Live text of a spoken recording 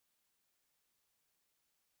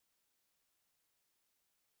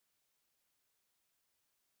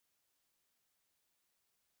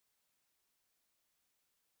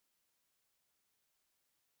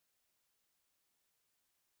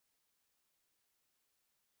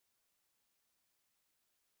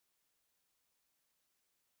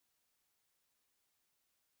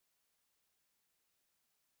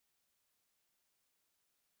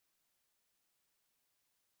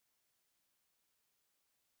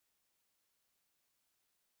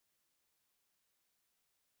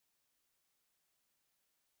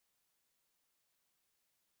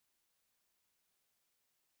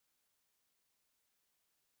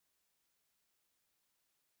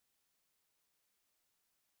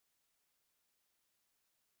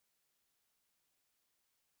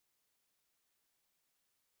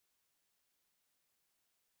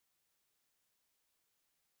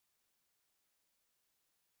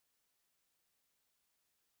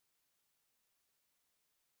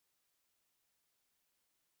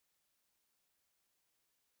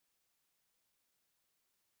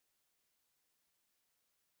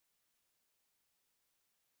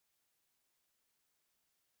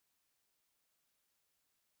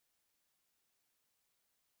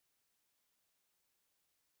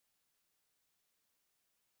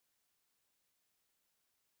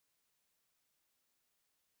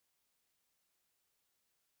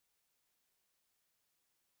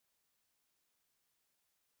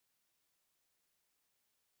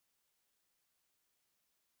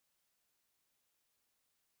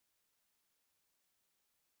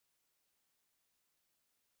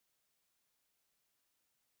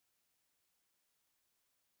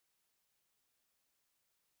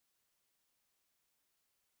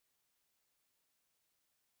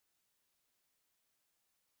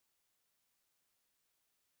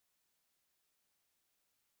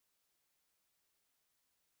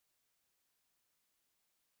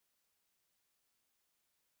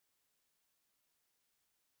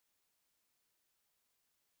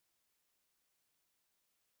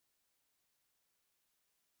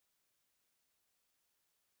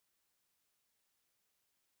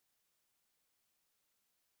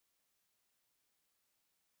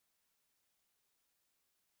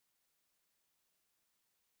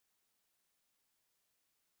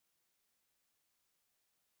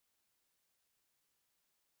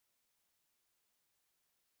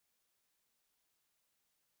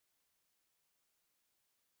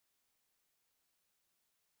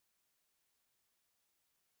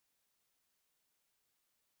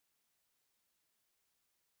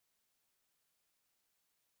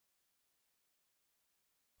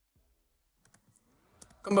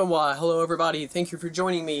Konbanwa, hello everybody, thank you for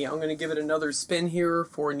joining me. I'm going to give it another spin here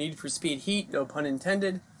for Need for Speed Heat, no pun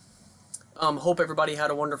intended. Hope everybody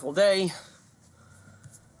had a wonderful day.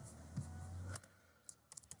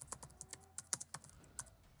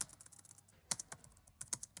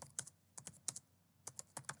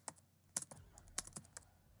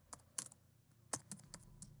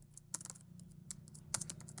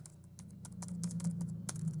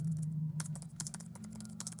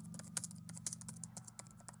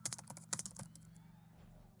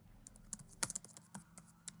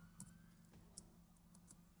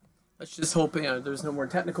 Let's just hope there's no more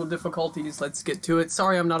technical difficulties. Let's get to it.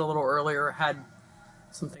 Sorry I'm not a little earlier. Had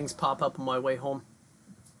some things pop up on my way home.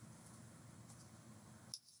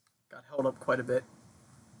 Got held up quite a bit.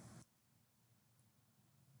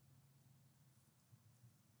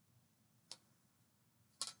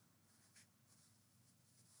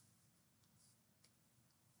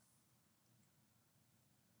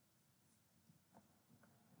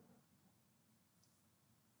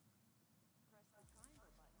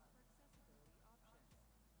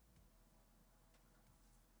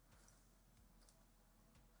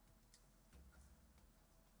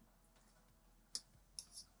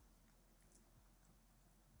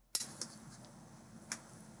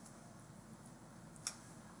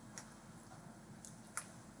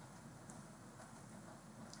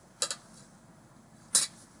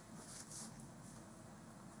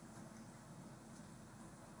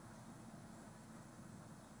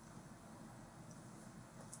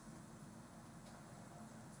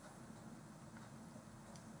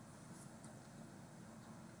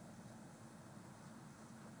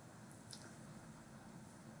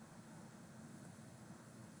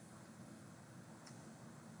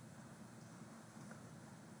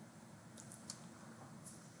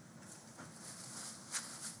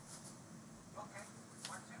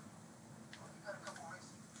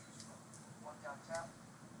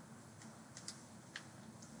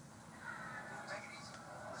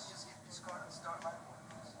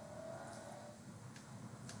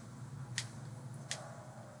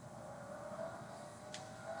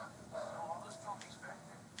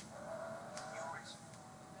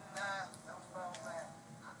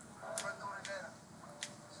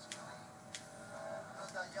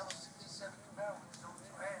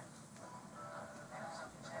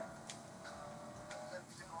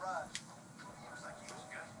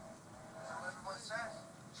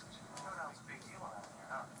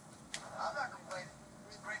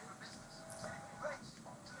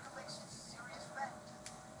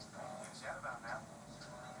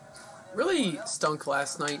 Really stunk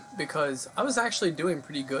last night because I was actually doing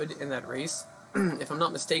pretty good in that race. If I'm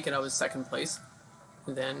not mistaken, I was second place.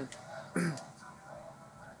 And then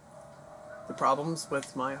the problems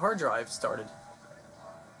with my hard drive started.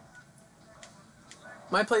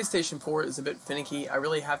 My PlayStation 4 is a bit finicky. I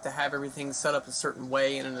really have to have everything set up a certain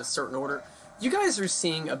way and in a certain order. You guys are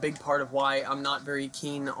seeing a big part of why I'm not very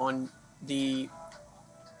keen on the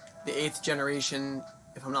 8th generation,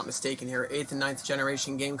 if I'm not mistaken here, 8th and ninth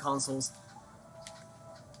generation game consoles.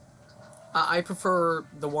 I prefer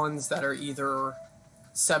the ones that are either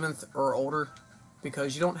 7th or older,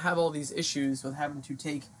 because you don't have all these issues with having to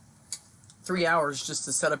take 3 hours just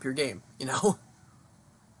to set up your game, you know?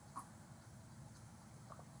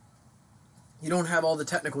 You don't have all the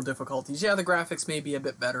technical difficulties. Yeah, the graphics may be a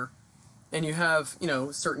bit better, and you have,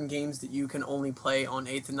 certain games that you can only play on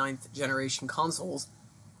 8th and ninth generation consoles,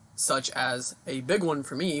 such as a big one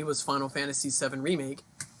for me was Final Fantasy VII Remake.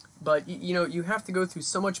 But, you have to go through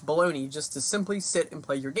so much baloney just to simply sit and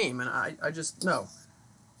play your game, and I just, no.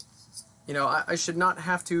 I should not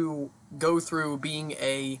have to go through being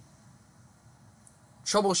a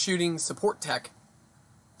troubleshooting support tech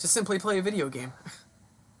to simply play a video game.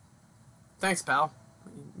 Thanks, pal.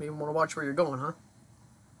 You may want to watch where you're going, huh?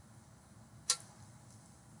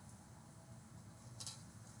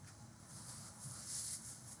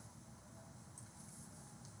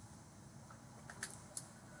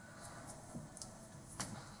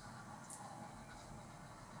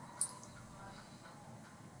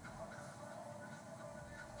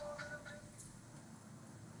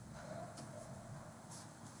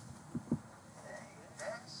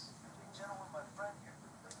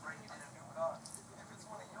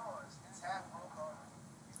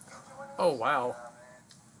 Oh, wow.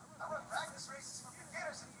 I run practice races for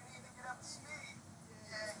beginners if you need to get up to speed.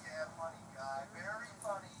 Yeah, funny guy. Very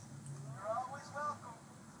funny. You're always welcome.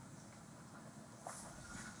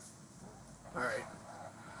 Alright.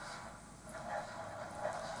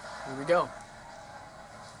 Here we go.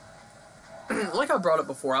 Like I brought up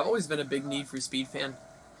before, I've always been a big Need for Speed fan.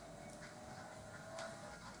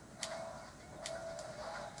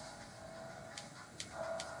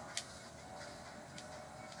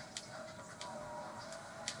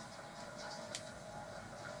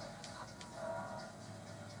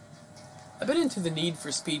 I've been into the Need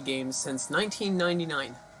for Speed games since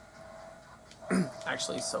 1999.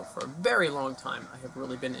 Actually, so for a very long time, I have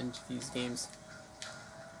really been into these games.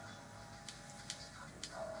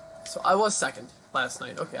 So I was second last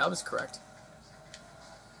night. Okay, I was correct.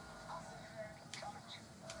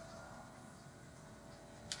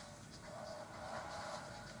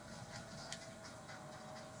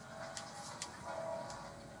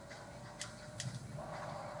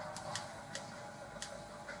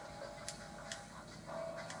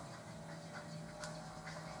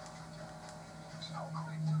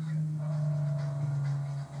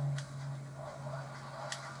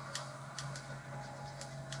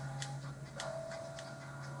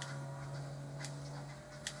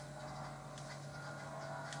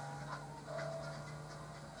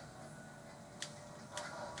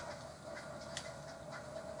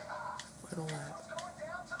 Little lap.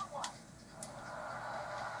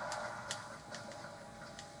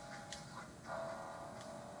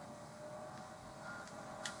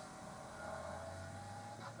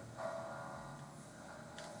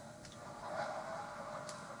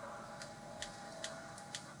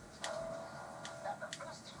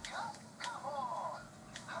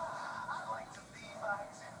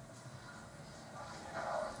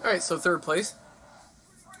 Alright, so third place.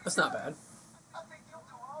 That's not bad.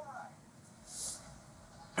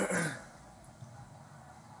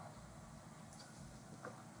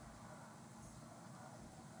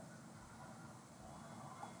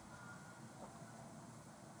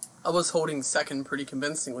 I was holding second pretty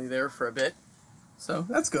convincingly there for a bit. So,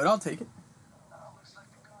 that's good. I'll take it. Looks like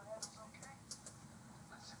the car handle's okay.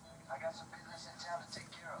 Listen, I got some business in town to take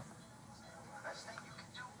care of. The best thing you can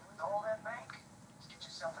do with all that bank is get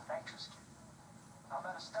yourself a nitrous kit. I'm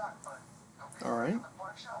out of stock, but All right. the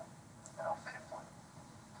park shop, and I'll fit it for you.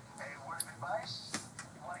 Hey, word of advice: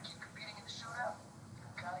 you want to keep competing in the shootout, you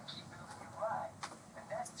gotta keep building your ride, and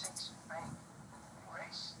that takes some bank. You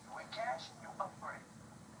race, you win cash, you upgrade.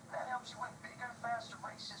 That helps you win bigger, faster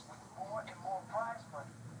races with more and more prize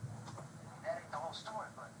money. That ain't the whole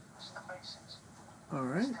story, but this is the basics. All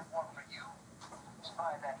right. Step one for you is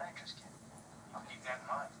buying that nitrous kit. I'll keep that in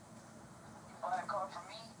mind. You buy a car from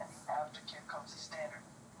me, and the aftercare comes as standard.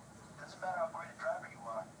 Doesn't matter how great a driver you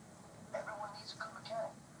are. Everyone needs a good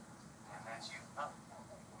mechanic. And that's you, huh?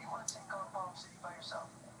 You want to take on Palm City by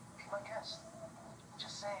yourself? Be my guest.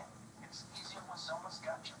 Just saying, it's easier when someone's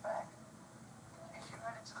got your back. If you're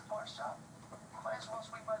headed to the parts shop, you might as well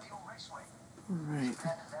swing by the old raceway. All right. It's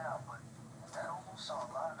kind of now, but that oval saw a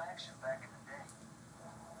lot of action back in the day.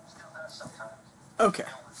 Still does sometimes. Okay.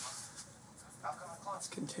 How come the club's Let's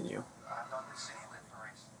continue. I thought the city lived for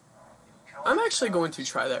race. You know, I'm actually going to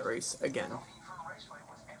try that race again. the need for a raceway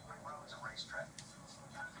was every road's a racetrack.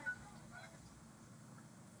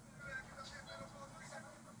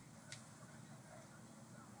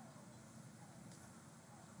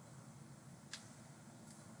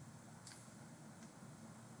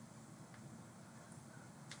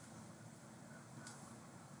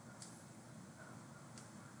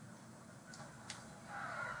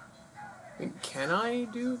 Can I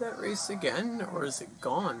do that race again, or is it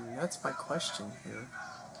gone? That's my question here.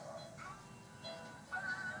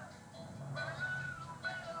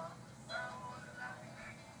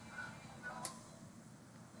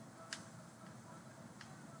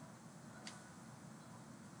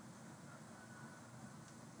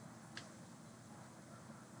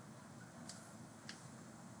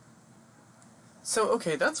 So,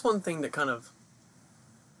 okay, that's one thing that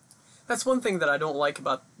that's one thing that I don't like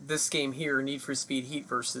about this game here, Need for Speed Heat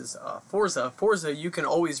versus Forza. Forza, you can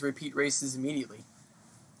always repeat races immediately.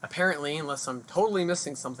 Apparently, unless I'm totally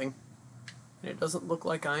missing something. And it doesn't look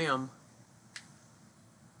like I am.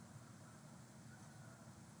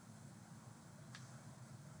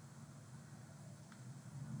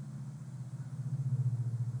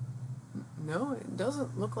 No, it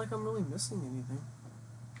doesn't look like I'm really missing anything.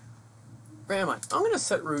 Where am I? I'm going to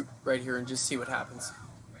set route right here and just see what happens.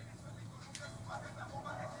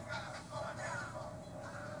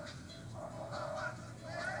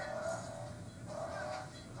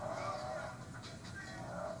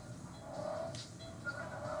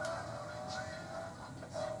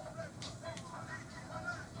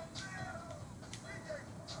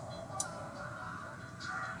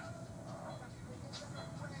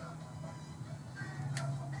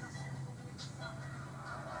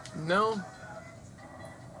 No?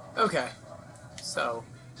 Okay. So,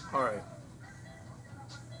 alright.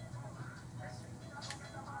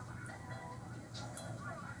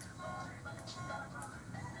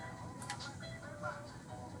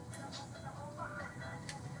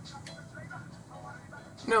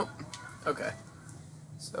 No. Okay.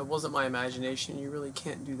 So So it wasn't my imagination. You really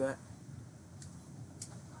can't do that.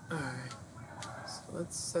 Alright. So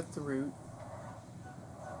let's set the route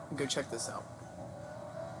and go check this out.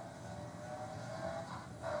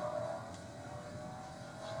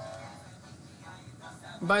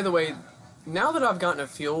 By the way, now that I've gotten a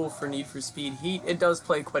feel for Need for Speed Heat, it does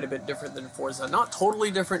play quite a bit different than Forza. Not totally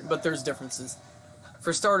different, but there's differences.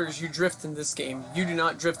 For starters, you drift in this game. You do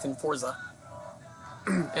not drift in Forza.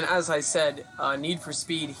 And as I said, Need for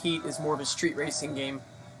Speed Heat is more of a street racing game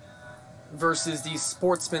versus the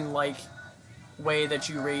sportsman-like way that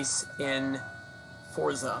you race in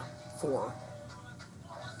Forza 4.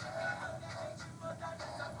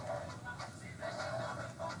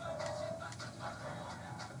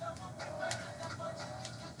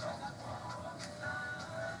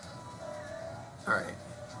 Alright,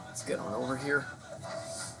 let's get on over here.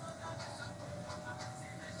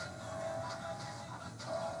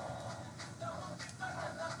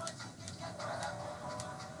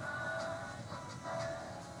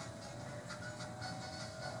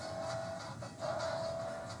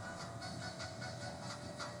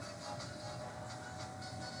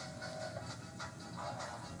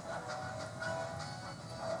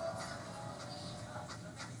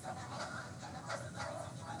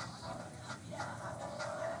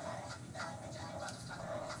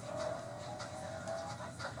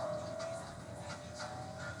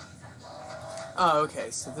 Oh, okay,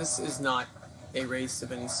 so this is not a race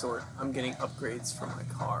of any sort. I'm getting upgrades for my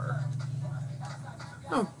car.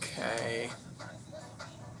 Okay.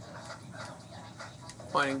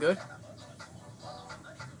 Fine and good.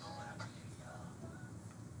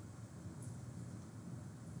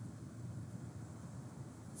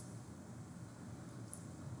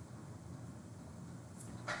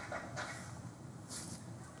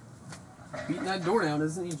 Beating that door down,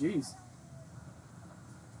 isn't he? Jeez.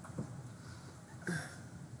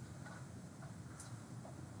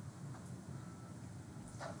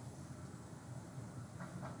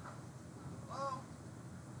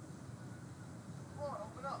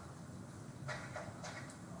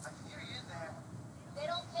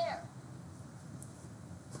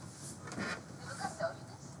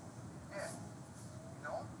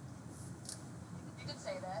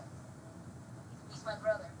 My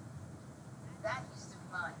brother. That used to be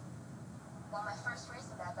mine. Won my first race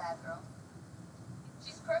in that bad girl.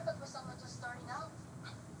 She's perfect for someone just starting out.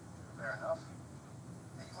 Fair enough.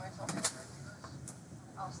 Hey, you mind telling me what that is?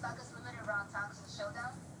 Oh, stock is limited around town because of the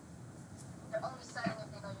showdown. They're only selling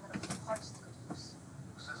if they know you're gonna put parts to good use.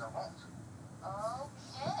 Who says I won't?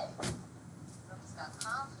 Okay. Brooke's got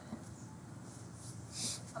confidence.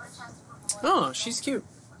 How about a chance to prove more? Oh, she's cute.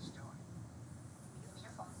 Let's do it. Give me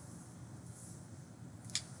your phone.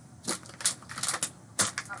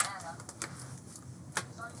 I'm Anna.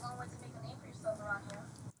 There's only one way to make a name for yourself around here.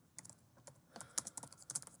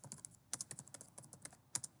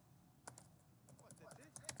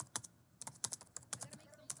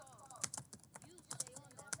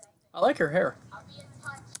 I like her hair. I'll be in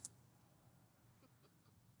touch.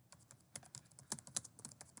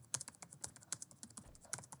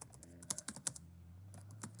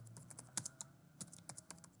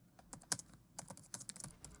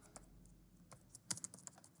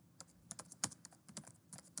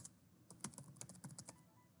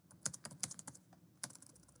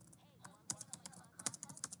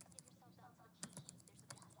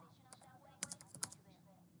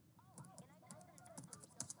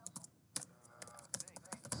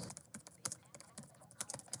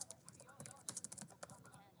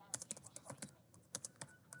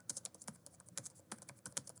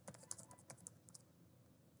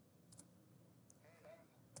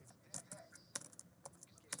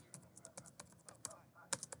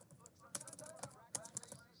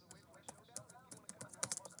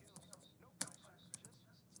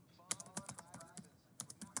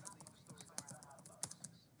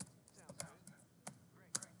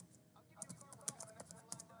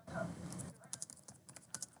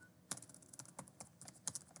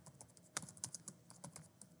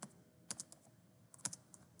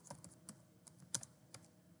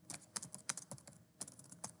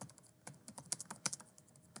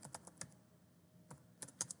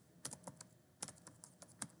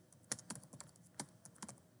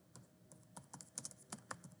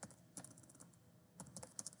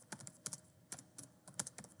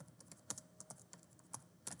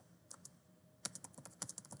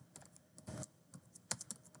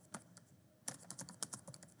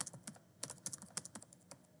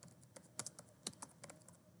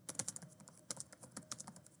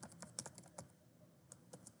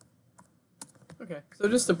 Okay, so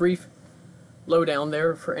just a brief low down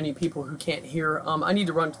there for any people who can't hear. I need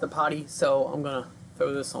to run to the potty, so I'm gonna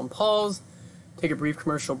throw this on pause, take a brief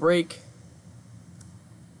commercial break.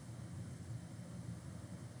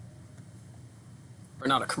 Or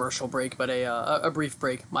not a commercial break, but a brief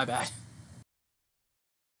break, my bad.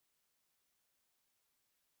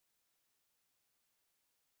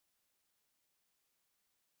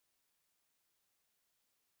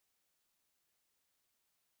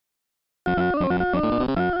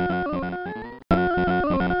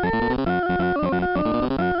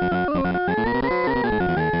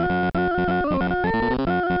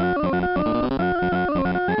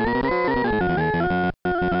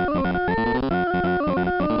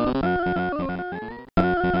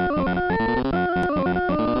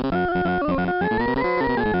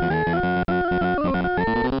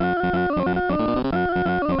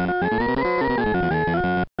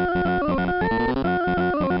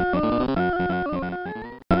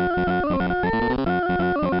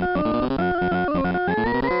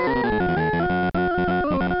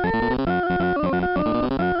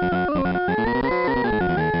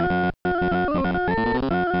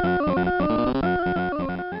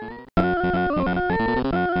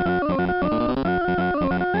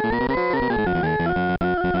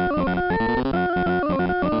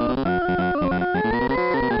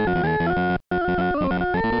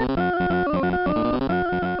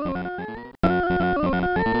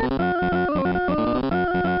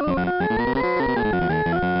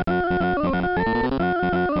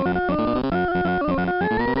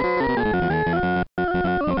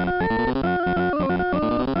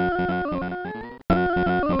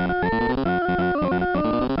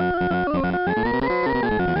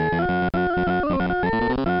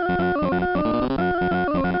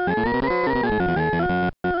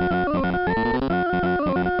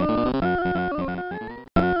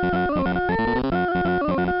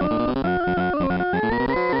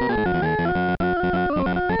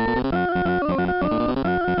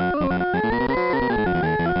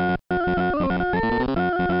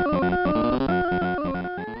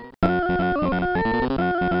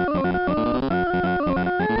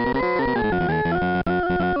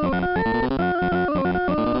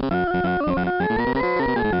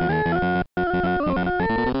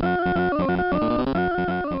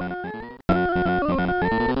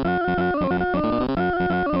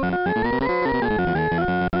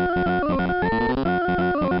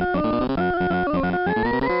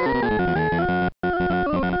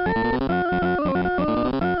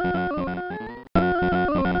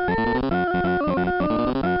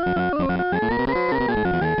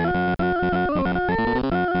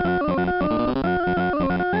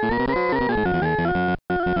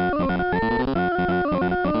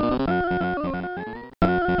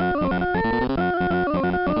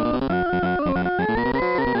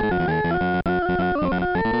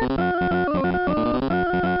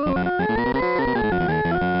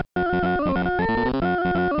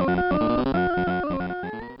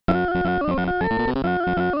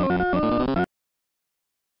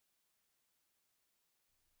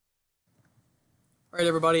 Alright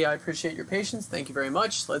everybody, I appreciate your patience. Thank you very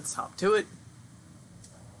much. Let's hop to it.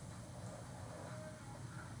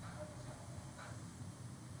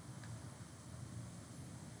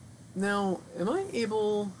 Now, am I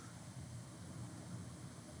able...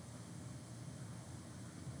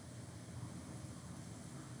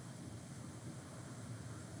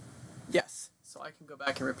 Yes, so I can go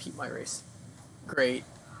back and repeat my race. Great.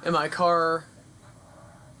 And my car...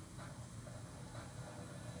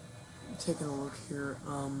 Taking a look here.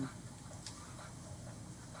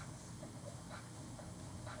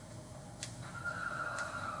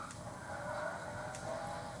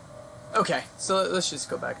 Okay, so let's just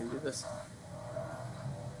go back and do this.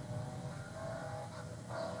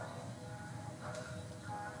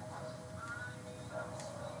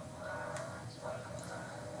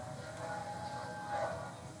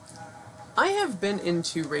 I have been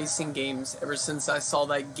into racing games ever since I saw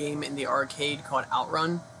that game in the arcade called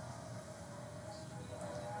Outrun.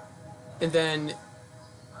 And then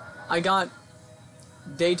I got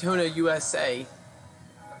Daytona USA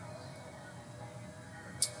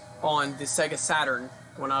on the Sega Saturn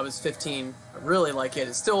when I was 15. I really like it.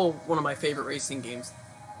 It's still one of my favorite racing games.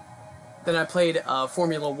 Then I played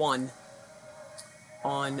Formula 1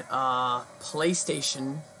 on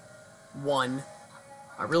PlayStation 1.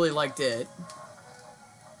 I really liked it.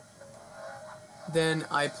 Then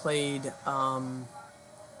I played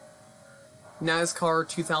NASCAR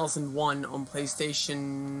 2001 on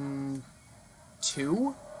PlayStation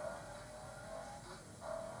 2.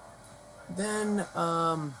 Then,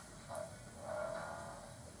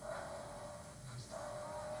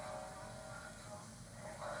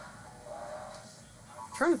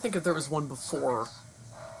 trying to think if there was one before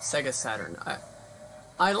Sega Saturn.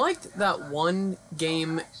 I liked that one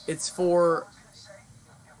game. It's for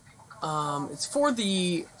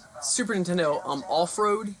the Super Nintendo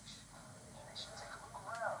Off-Road.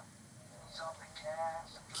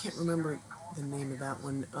 Can't remember the name of that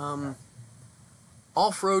one.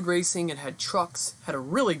 Off-road racing. It had trucks. Had a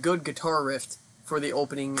really good guitar riff for the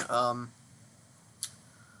opening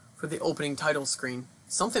title screen.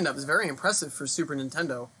 Something that was very impressive for Super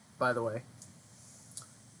Nintendo, by the way.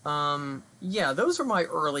 Yeah, those were my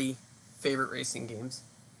early favorite racing games.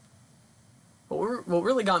 But what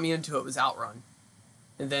really got me into it was Outrun.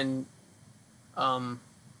 And then,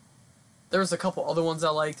 there was a couple other ones I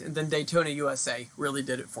liked, and then Daytona USA really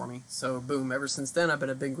did it for me. So, boom, ever since then, I've been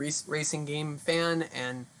a big racing game fan,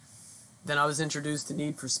 and then I was introduced to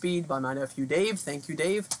Need for Speed by my nephew Dave. Thank you,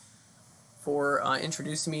 Dave, for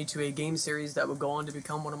introducing me to a game series that would go on to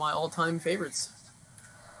become one of my all-time favorites.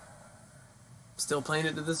 Still playing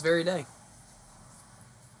it to this very day.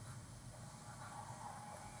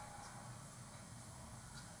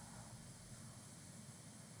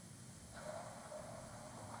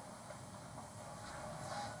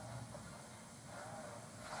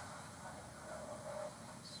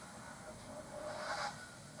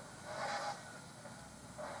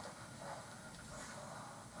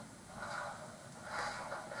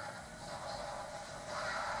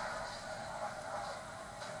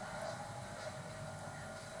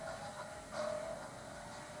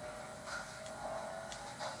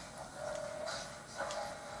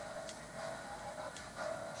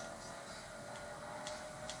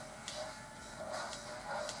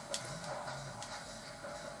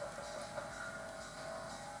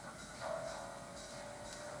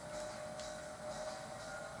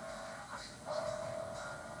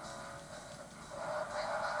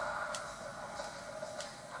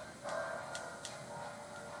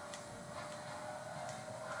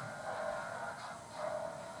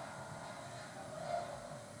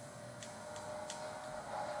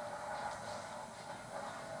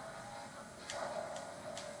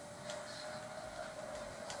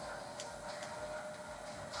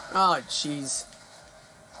 Oh, jeez.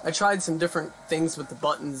 I tried some different things with the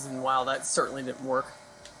buttons, and wow, that certainly didn't work.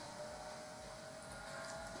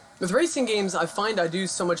 With racing games, I find I do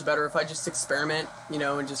so much better if I just experiment,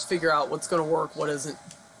 and just figure out what's going to work, what isn't,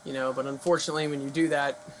 but unfortunately when you do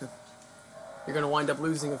that, you're going to wind up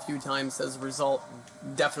losing a few times as a result.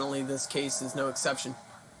 Definitely this case is no exception.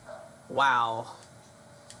 Wow.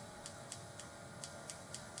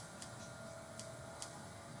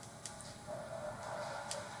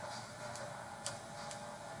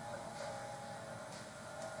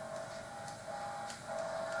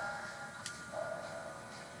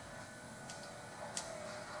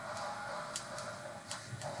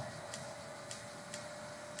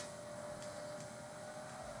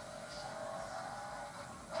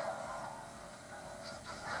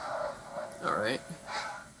 Alright.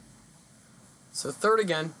 So third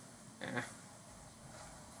again.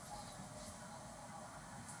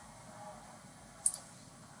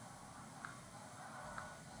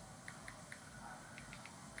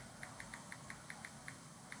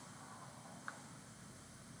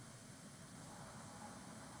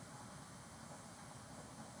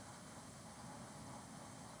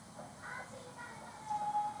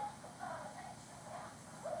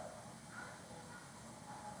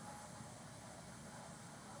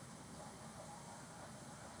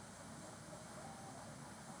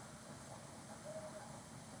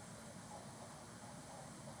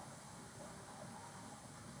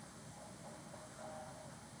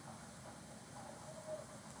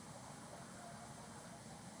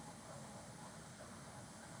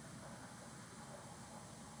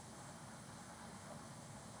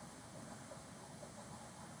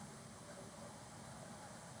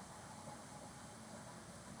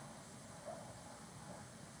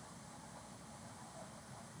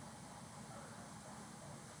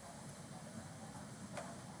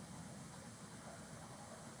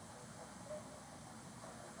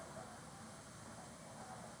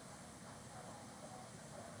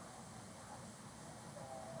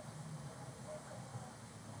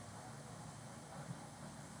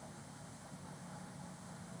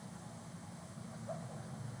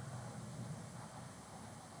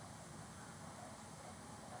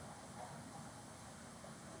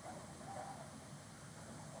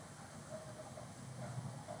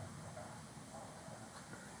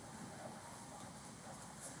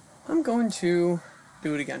 I'm going to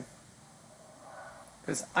do it again.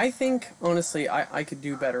 Because I think, honestly, I could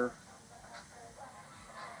do better.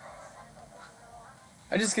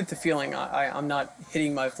 I just get the feeling I'm not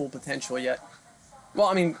hitting my full potential yet. Well,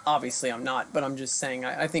 I mean, obviously I'm not, but I'm just saying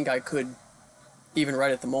I think I could, even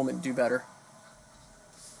right at the moment, do better.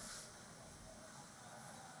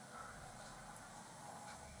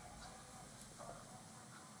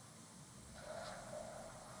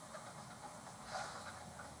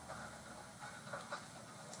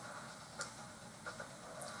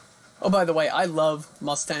 Oh, by the way, I love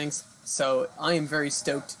Mustangs, so I am very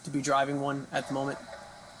stoked to be driving one at the moment.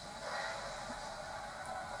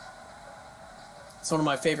 It's one of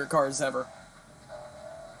my favorite cars ever.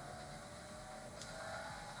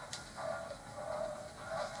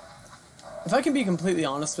 If I can be completely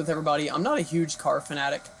honest with everybody, I'm not a huge car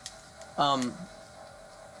fanatic.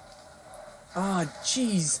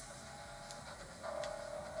 Jeez.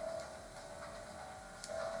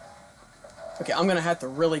 Okay, I'm gonna have to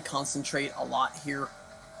really concentrate a lot here.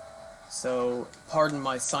 So, pardon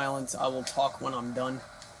my silence, I will talk when I'm done.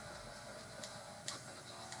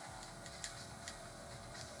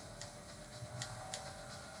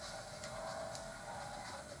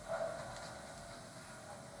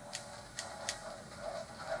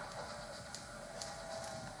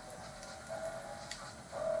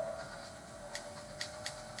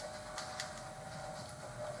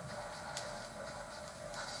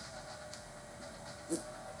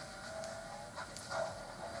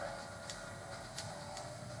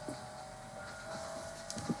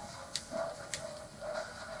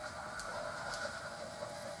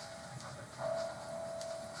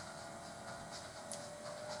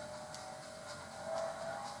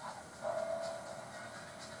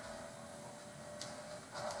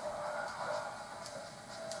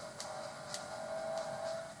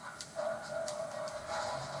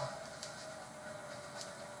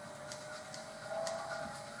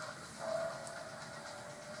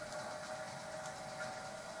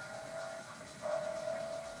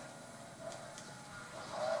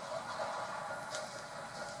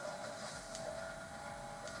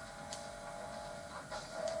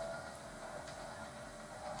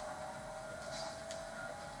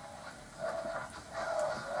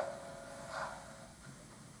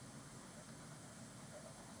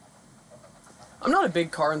 I'm not a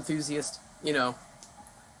big car enthusiast, you know.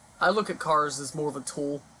 I look at cars as more of a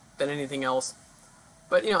tool than anything else.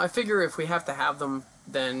 But, you know, I figure if we have to have them,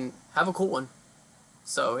 then have a cool one.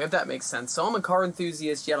 So, if that makes sense. So, I'm a car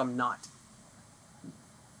enthusiast, yet I'm not.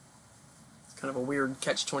 It's kind of a weird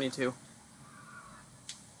catch-22.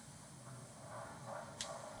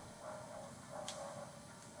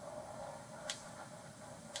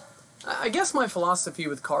 I guess my philosophy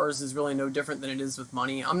with cars is really no different than it is with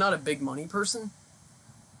money. I'm not a big money person.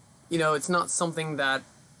 You know, it's not something that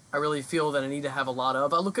I really feel that I need to have a lot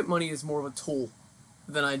of. I look at money as more of a tool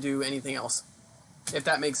than I do anything else, if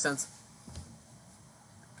that makes sense.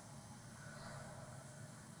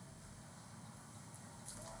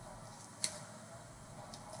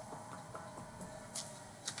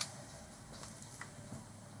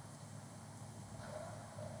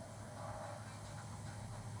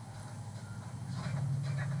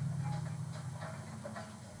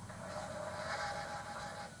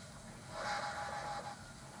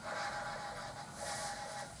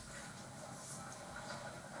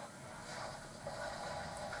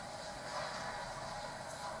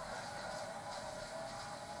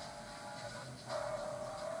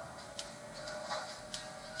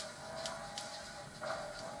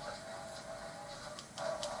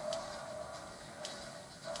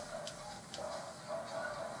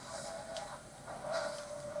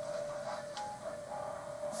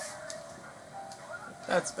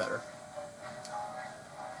 That's better.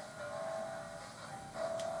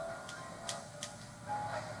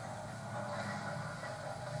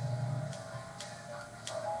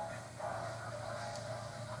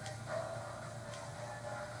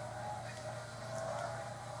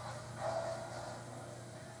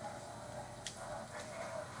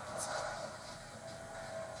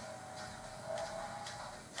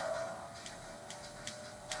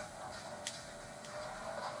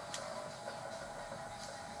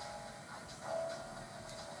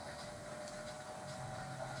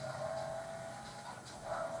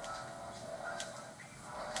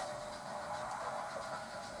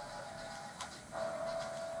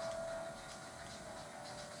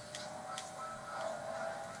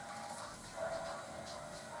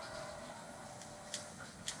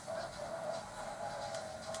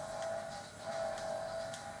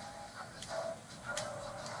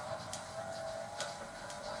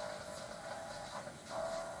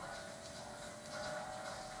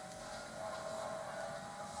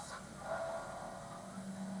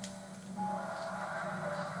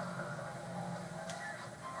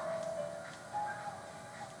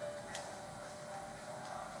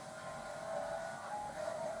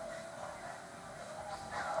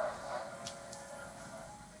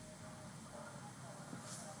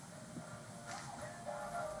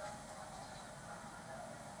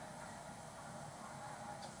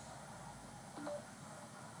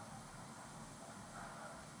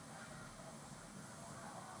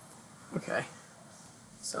 Okay.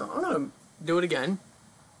 So I'm going to do it again,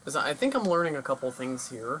 because I think I'm learning a couple things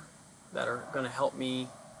here that are going to help me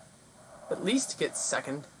at least get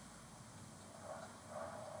second.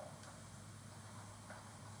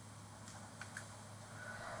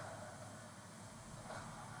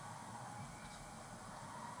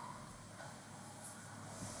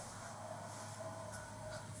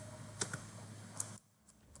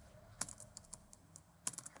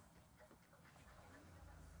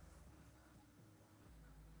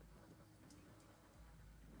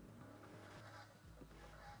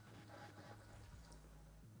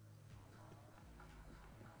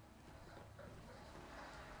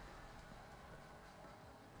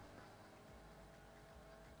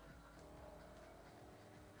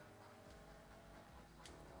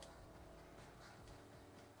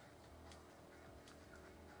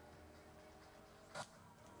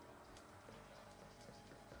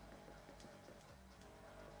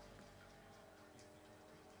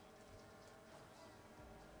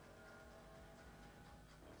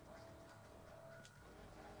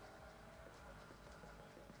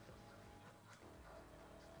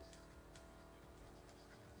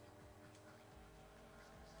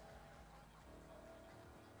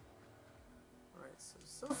 Alright,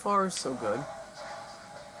 so far so good.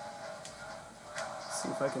 Let's see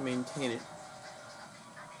if I can maintain it.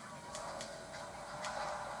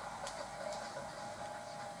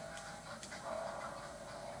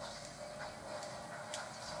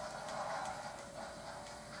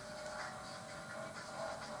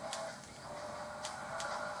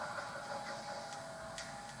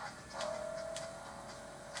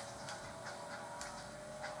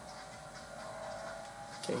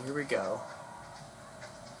 Okay, here we go.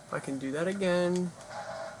 If I can do that again.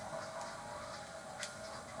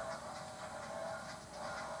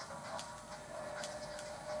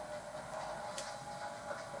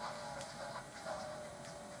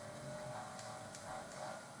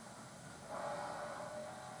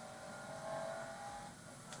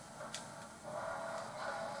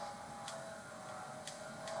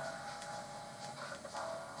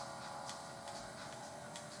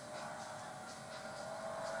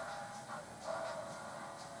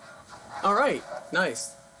 Alright,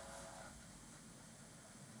 nice.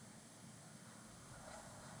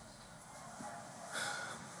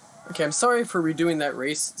 Okay, I'm sorry for redoing that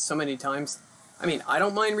race so many times. I mean, I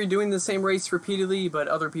don't mind redoing the same race repeatedly, but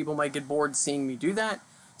other people might get bored seeing me do that,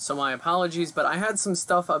 so my apologies. But I had some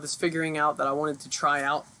stuff I was figuring out that I wanted to try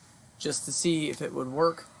out just to see if it would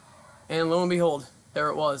work, and lo and behold, there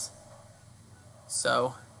it was.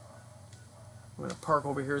 So, I'm going to park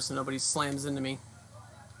over here so nobody slams into me.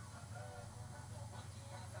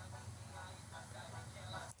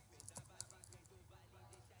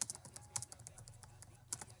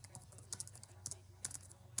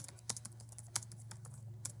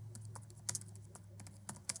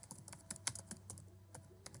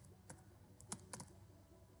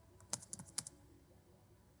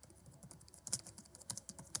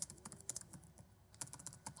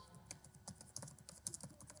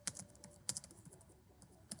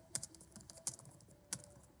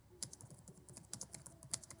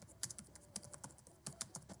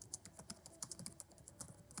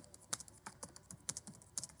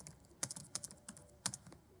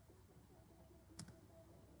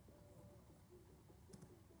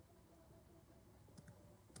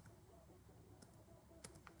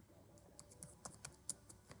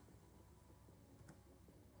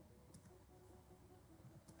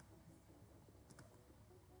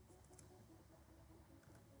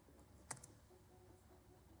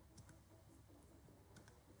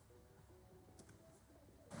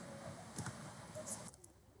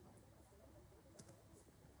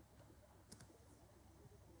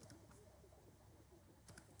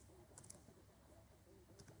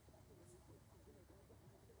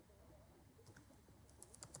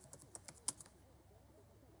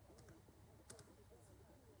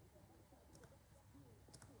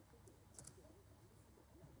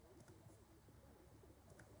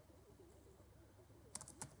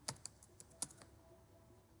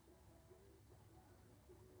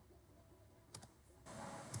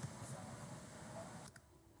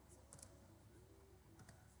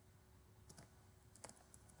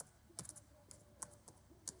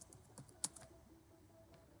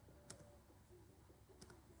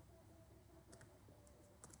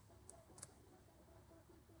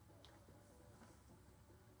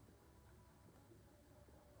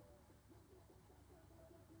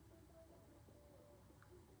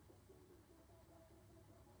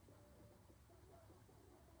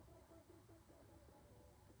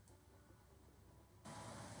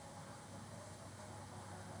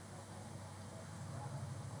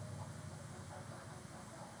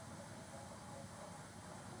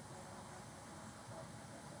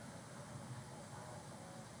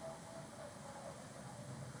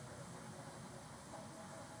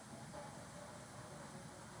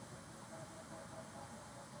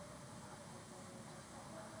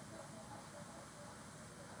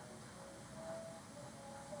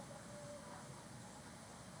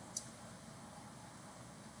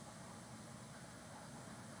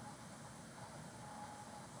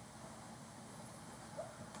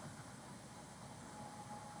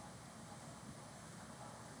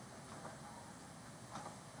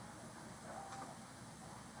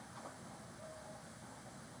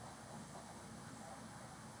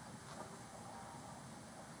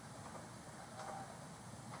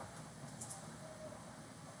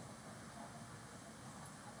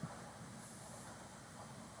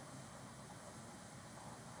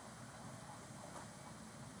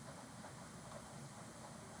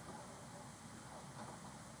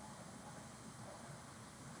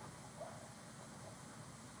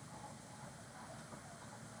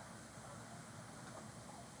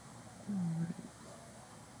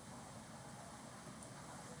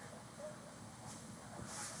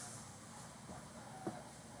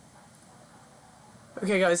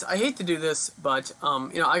 Okay, guys, I hate to do this, but,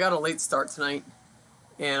 I got a late start tonight,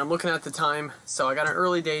 and I'm looking at the time, so I got an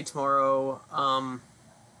early day tomorrow. I'm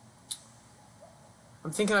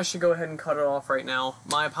thinking I should go ahead and cut it off right now.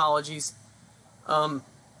 My apologies.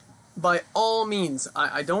 By all means,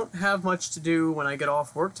 I don't have much to do when I get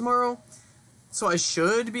off work tomorrow, so I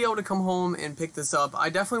should be able to come home and pick this up. I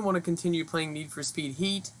definitely want to continue playing Need for Speed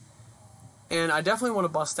Heat, and I definitely want to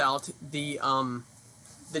bust out the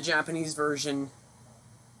Japanese version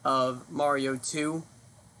of Mario 2.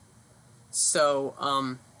 So,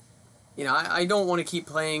 I don't want to keep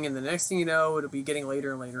playing, and the next thing you know, it'll be getting later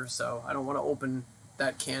and later, so I don't want to open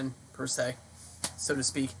that can, per se, so to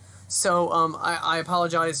speak. So, I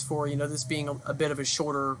apologize for, this being a bit of a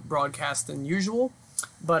shorter broadcast than usual,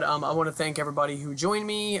 but I want to thank everybody who joined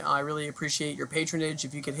me. I really appreciate your patronage.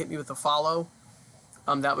 If you could hit me with a follow,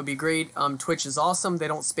 that would be great. Twitch is awesome. They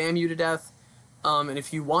don't spam you to death. And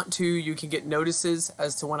if you want to, you can get notices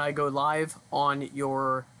as to when I go live on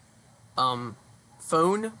your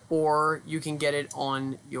phone, or you can get it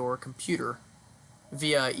on your computer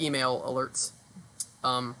via email alerts.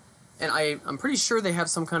 And I'm pretty sure they have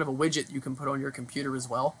some kind of a widget you can put on your computer as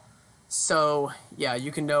well. So, yeah,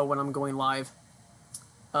 you can know when I'm going live.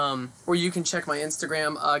 Or you can check my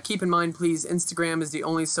Instagram. Keep in mind, please, Instagram is the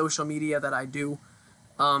only social media that I do.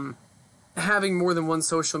 Having more than one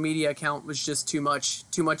social media account was just too much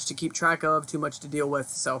to keep track of, too much to deal with,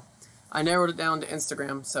 so I narrowed it down to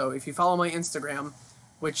Instagram. So if you follow my Instagram,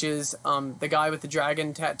 which is the guy with the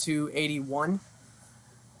dragon tattoo 81,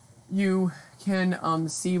 you can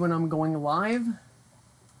see when I'm going live.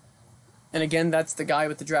 And again, that's the guy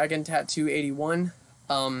with the dragon tattoo 81.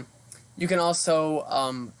 You can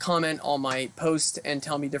also comment on my post and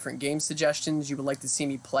tell me different game suggestions you would like to see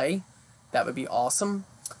me play. That would be awesome.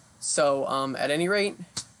 So, at any rate,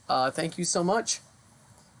 thank you so much,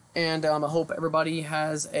 and I hope everybody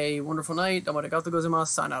has a wonderful night. Arigatou gozaimasu.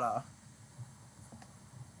 Sayonara.